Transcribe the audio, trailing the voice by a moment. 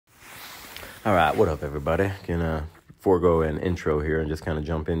All right, what up, everybody? Gonna forego an intro here and just kind of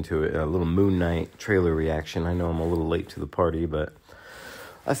jump into it. A little Moon Knight trailer reaction. I know I'm a little late to the party, but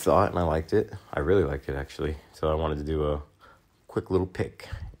I saw it and I liked it. I really liked it, actually. So I wanted to do a quick little pick.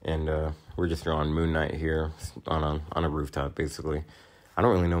 And we're just drawing Moon Knight here on a rooftop, basically. I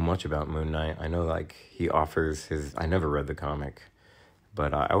don't really know much about Moon Knight. I know, like, he offers his... I never read the comic,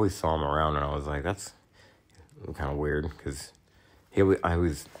 but I always saw him around and I was like, that's kind of weird, because... I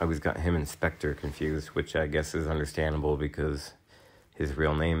always got him and Spectre confused, which I guess is understandable because his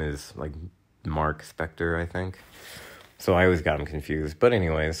real name is like Mark Spector, I think. So I always got him confused. But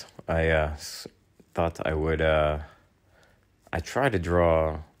anyways, I thought I would. I tried to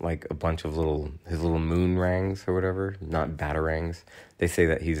draw like a bunch of his little moon rangs or whatever, not batarangs. They say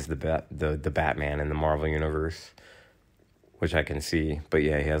that he's the Batman in the Marvel universe, which I can see. But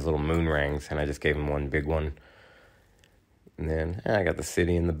yeah, he has little moon rangs, and I just gave him one big one. And then I got the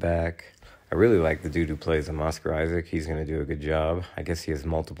city in the back. I really like the dude who plays him, Oscar Isaac. He's going to do a good job. I guess he has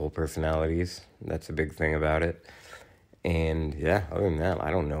multiple personalities. That's a big thing about it. And yeah, other than that,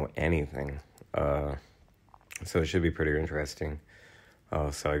 I don't know anything. So it should be pretty interesting.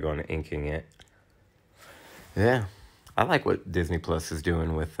 So I go into inking it. Yeah, I like what Disney Plus is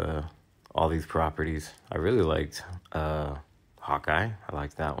doing with all these properties. I really liked Hawkeye. I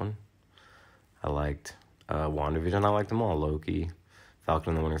liked that one. I liked... WandaVision, I like them all. Loki,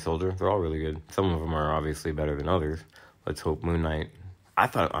 Falcon and the Winter Soldier, they're all really good. Some of them are obviously better than others. Let's hope Moon Knight. I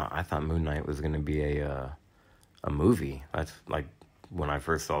thought Moon Knight was going to be a movie. That's like when I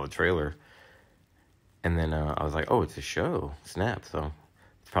first saw the trailer. And then I was like, oh, it's a show. Snap. So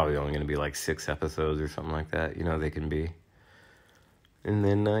it's probably only going to be like 6 episodes or something like that. You know, they can be. And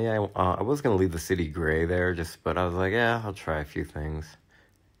then, I was going to leave the city gray there, but I was like, yeah, I'll try a few things.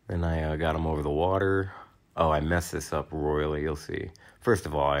 Then I got them over the water. Oh, I messed this up royally, you'll see. First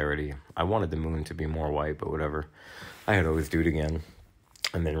of all, I wanted the moon to be more white, but whatever. I had to always do it again.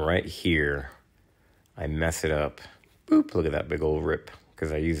 And then right here, I mess it up. Boop, look at that big old rip.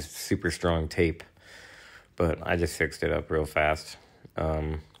 Because I used super strong tape. But I just fixed it up real fast.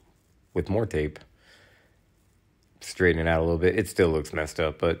 With more tape. Straighten it out a little bit. It still looks messed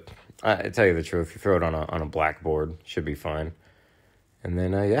up, but I tell you the truth, you throw it on a blackboard, should be fine. And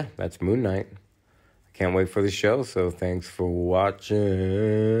then, yeah, that's Moon Knight. Can't wait for the show, so thanks for watching.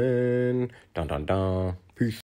 Dun dun dun.